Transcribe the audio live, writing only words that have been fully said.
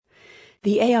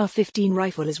The AR-15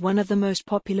 rifle is one of the most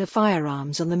popular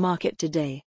firearms on the market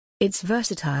today. It's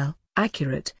versatile,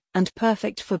 accurate, and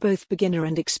perfect for both beginner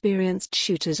and experienced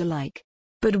shooters alike.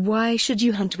 But why should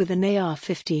you hunt with an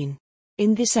AR-15?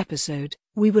 In this episode,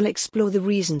 we will explore the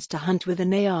reasons to hunt with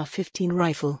an AR-15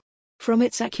 rifle. From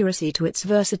its accuracy to its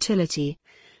versatility,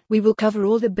 we will cover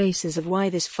all the bases of why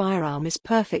this firearm is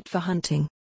perfect for hunting.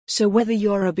 So whether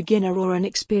you're a beginner or an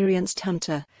experienced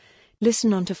hunter,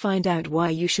 listen on to find out why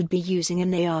you should be using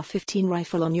an AR-15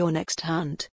 rifle on your next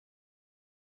hunt.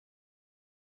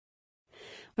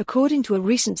 According to a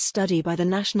recent study by the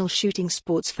National Shooting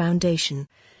Sports Foundation,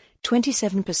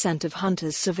 27% of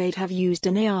hunters surveyed have used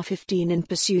an AR-15 in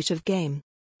pursuit of game.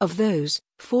 Of those,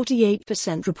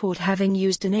 48% report having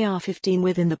used an AR-15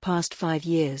 within the past 5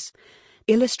 years,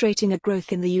 illustrating a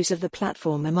growth in the use of the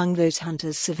platform among those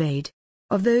hunters surveyed.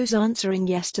 Of those answering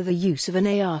yes to the use of an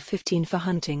AR-15 for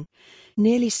hunting,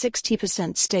 nearly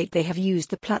 60% state they have used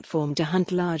the platform to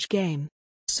hunt large game.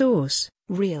 Source: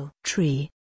 Real Tree.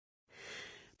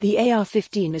 The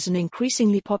AR-15 is an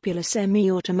increasingly popular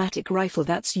semi-automatic rifle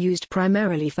that's used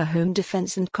primarily for home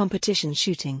defense and competition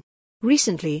shooting.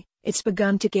 Recently, it's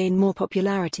begun to gain more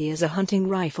popularity as a hunting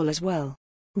rifle as well.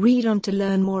 Read on to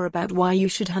learn more about why you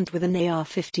should hunt with an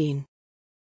AR-15.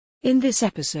 In this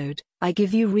episode, I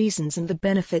give you reasons and the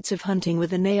benefits of hunting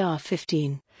with an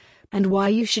AR-15, and why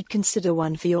you should consider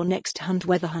one for your next hunt,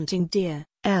 whether hunting deer,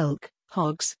 elk,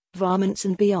 hogs, varmints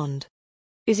and beyond.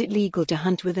 Is it legal to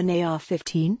hunt with an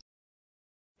AR-15?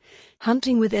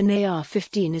 Hunting with an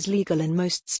AR-15 is legal in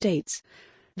most states,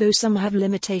 though some have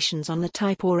limitations on the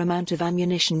type or amount of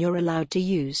ammunition you're allowed to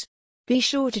use. Be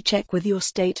sure to check with your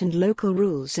state and local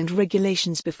rules and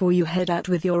regulations before you head out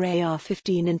with your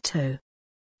AR-15 in tow.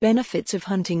 Benefits of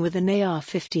hunting with an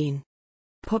AR-15.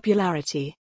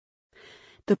 Popularity.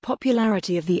 The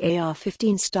popularity of the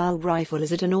AR-15 style rifle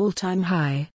is at an all-time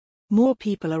high. More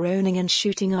people are owning and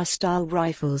shooting AR style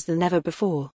rifles than ever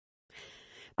before.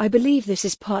 I believe this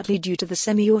is partly due to the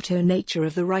semi-auto nature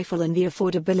of the rifle and the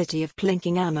affordability of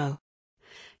plinking ammo.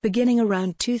 Beginning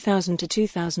around 2000 to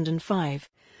 2005,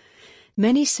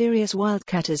 many serious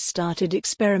wildcatters started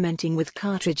experimenting with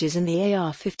cartridges in the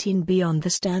AR-15 beyond the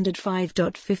standard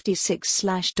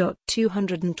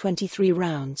 5.56/.223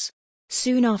 rounds.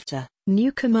 Soon after,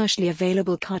 new commercially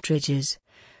available cartridges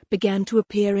began to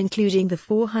appear, including the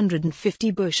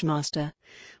 450 Bushmaster,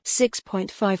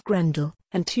 6.5 Grendel,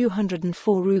 and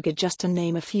 204 Ruger, just to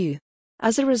name a few.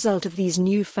 As a result of these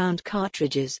newfound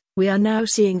cartridges, we are now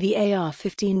seeing the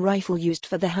AR-15 rifle used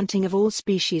for the hunting of all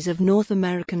species of North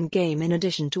American game in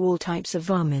addition to all types of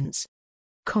varmints.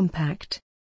 Compact.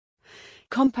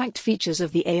 Compact features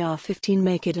of the AR-15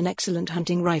 make it an excellent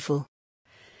hunting rifle.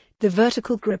 The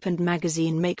vertical grip and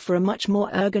magazine make for a much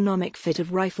more ergonomic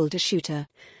fitted rifle to shooter,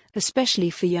 especially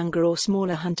for younger or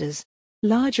smaller hunters.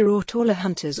 Larger or taller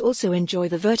hunters also enjoy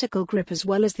the vertical grip as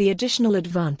well as the additional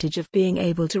advantage of being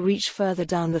able to reach further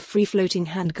down the free-floating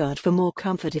handguard for more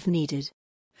comfort if needed.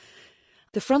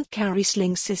 The front carry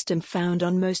sling system found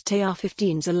on most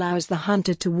AR-15s allows the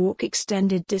hunter to walk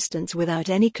extended distance without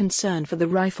any concern for the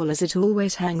rifle, as it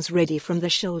always hangs ready from the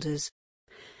shoulders.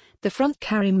 The front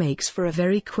carry makes for a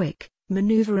very quick,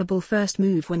 maneuverable first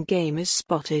move when game is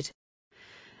spotted.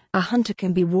 A hunter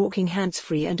can be walking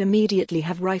hands-free and immediately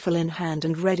have rifle in hand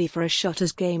and ready for a shot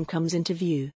as game comes into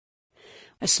view.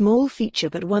 A small feature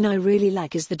but one I really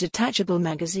like is the detachable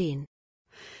magazine.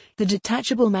 The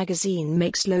detachable magazine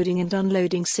makes loading and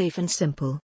unloading safe and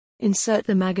simple. Insert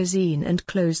the magazine and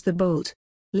close the bolt.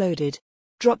 Loaded.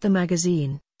 Drop the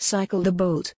magazine, cycle the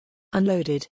bolt.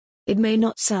 Unloaded. It may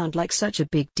not sound like such a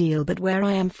big deal, but where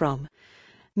I am from,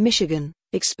 Michigan,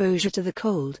 exposure to the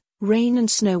cold, rain and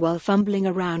snow while fumbling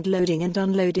around loading and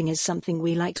unloading is something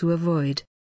we like to avoid.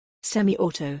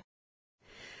 Semi-auto.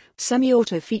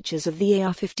 Semi-auto features of the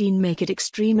AR-15 make it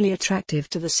extremely attractive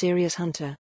to the serious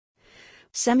hunter.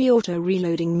 Semi-auto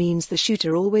reloading means the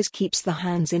shooter always keeps the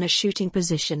hands in a shooting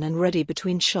position and ready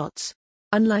between shots.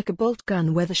 Unlike a bolt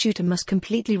gun where the shooter must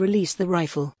completely release the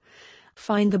rifle,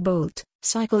 find the bolt,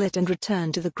 cycle it and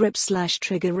return to the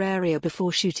grip/trigger area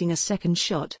before shooting a second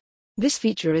shot. This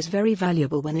feature is very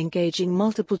valuable when engaging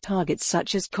multiple targets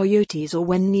such as coyotes or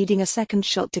when needing a second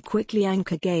shot to quickly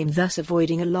anchor game, thus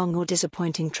avoiding a long or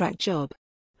disappointing track job.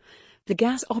 The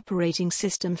gas operating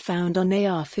system found on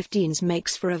AR-15s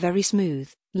makes for a very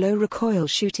smooth, low recoil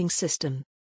shooting system.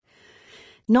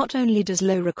 Not only does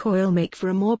low recoil make for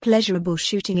a more pleasurable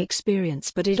shooting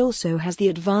experience, but it also has the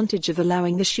advantage of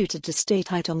allowing the shooter to stay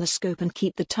tight on the scope and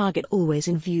keep the target always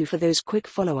in view for those quick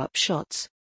follow-up shots.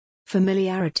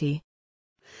 Familiarity.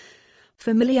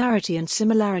 Familiarity and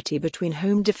similarity between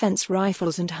home defense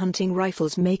rifles and hunting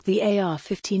rifles make the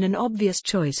AR-15 an obvious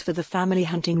choice for the family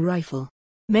hunting rifle.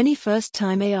 Many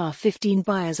first-time AR-15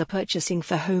 buyers are purchasing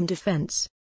for home defense.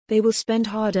 They will spend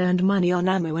hard-earned money on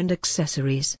ammo and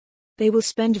accessories. They will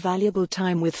spend valuable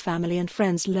time with family and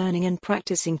friends learning and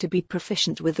practicing to be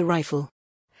proficient with the rifle.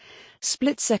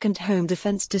 Split-second home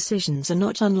defense decisions are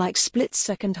not unlike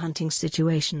split-second hunting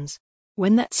situations.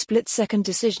 When that split-second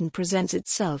decision presents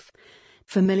itself,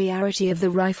 familiarity of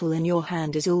the rifle in your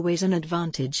hand is always an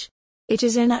advantage. It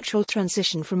is a natural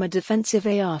transition from a defensive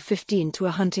AR-15 to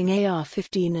a hunting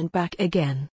AR-15 and back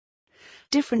again.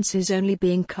 Differences only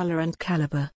being color and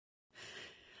caliber.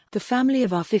 The family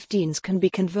of AR-15s can be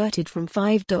converted from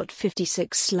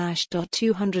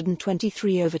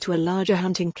 5.56/.223 over to a larger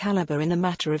hunting caliber in a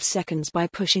matter of seconds by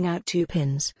pushing out two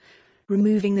pins,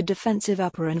 removing the defensive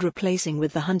upper and replacing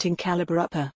with the hunting caliber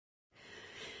upper.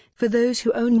 For those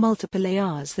who own multiple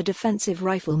ARs, the defensive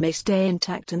rifle may stay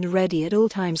intact and ready at all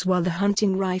times, while the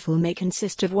hunting rifle may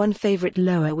consist of one favorite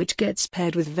lower which gets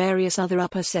paired with various other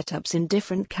upper setups in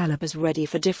different calibers ready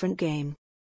for different game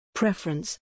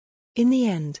preference. In the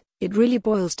end, it really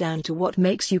boils down to what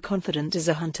makes you confident as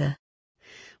a hunter.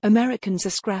 Americans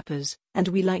are scrappers, and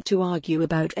we like to argue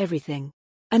about everything.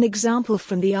 An example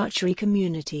from the archery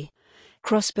community.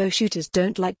 Crossbow shooters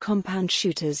don't like compound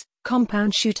shooters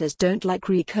shooters don't like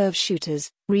recurve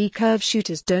shooters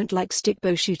shooters don't like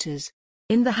stickbow shooters.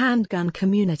 In the handgun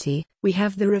community, we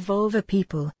have the revolver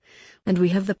people, and we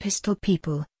have the pistol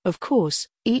people. Of course,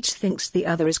 each thinks the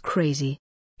other is crazy.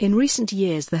 In recent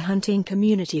years, the hunting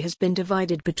community has been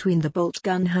divided between the bolt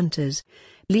gun hunters,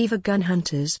 lever gun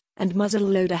hunters, and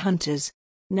muzzleloader hunters.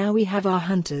 Now we have our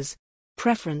hunters.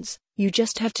 Preference, you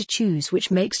just have to choose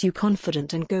which makes you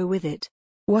confident and go with it.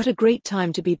 What a great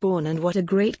time to be born and what a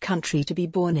great country to be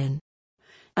born in.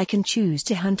 I can choose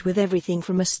to hunt with everything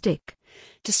from a stick,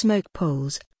 to smoke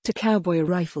poles, to cowboy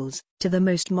rifles, to the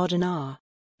most modern AR.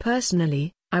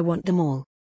 Personally, I want them all.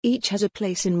 Each has a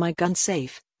place in my gun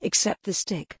safe, except the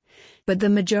stick. But the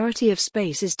majority of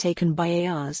space is taken by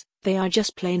ARs. They are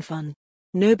just plain fun.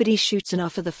 Nobody shoots an AR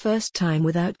for the first time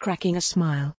without cracking a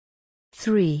smile.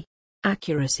 3.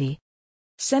 Accuracy.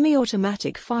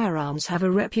 Semi-automatic firearms have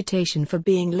a reputation for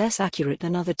being less accurate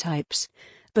than other types,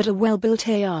 but a well-built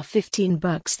AR-15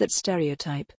 bucks that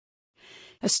stereotype.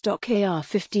 A stock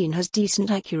AR-15 has decent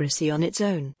accuracy on its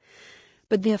own,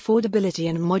 but the affordability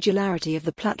and modularity of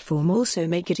the platform also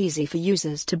make it easy for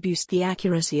users to boost the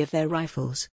accuracy of their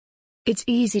rifles. It's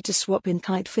easy to swap in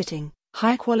tight-fitting,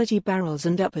 high-quality barrels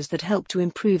and uppers that help to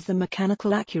improve the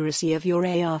mechanical accuracy of your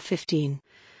AR-15.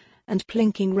 And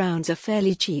plinking rounds are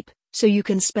fairly cheap, so you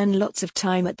can spend lots of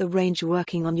time at the range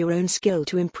working on your own skill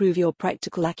to improve your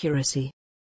practical accuracy.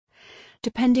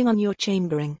 Depending on your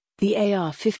chambering, the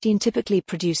AR-15 typically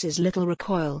produces little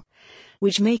recoil,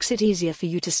 which makes it easier for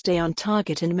you to stay on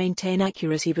target and maintain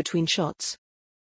accuracy between shots.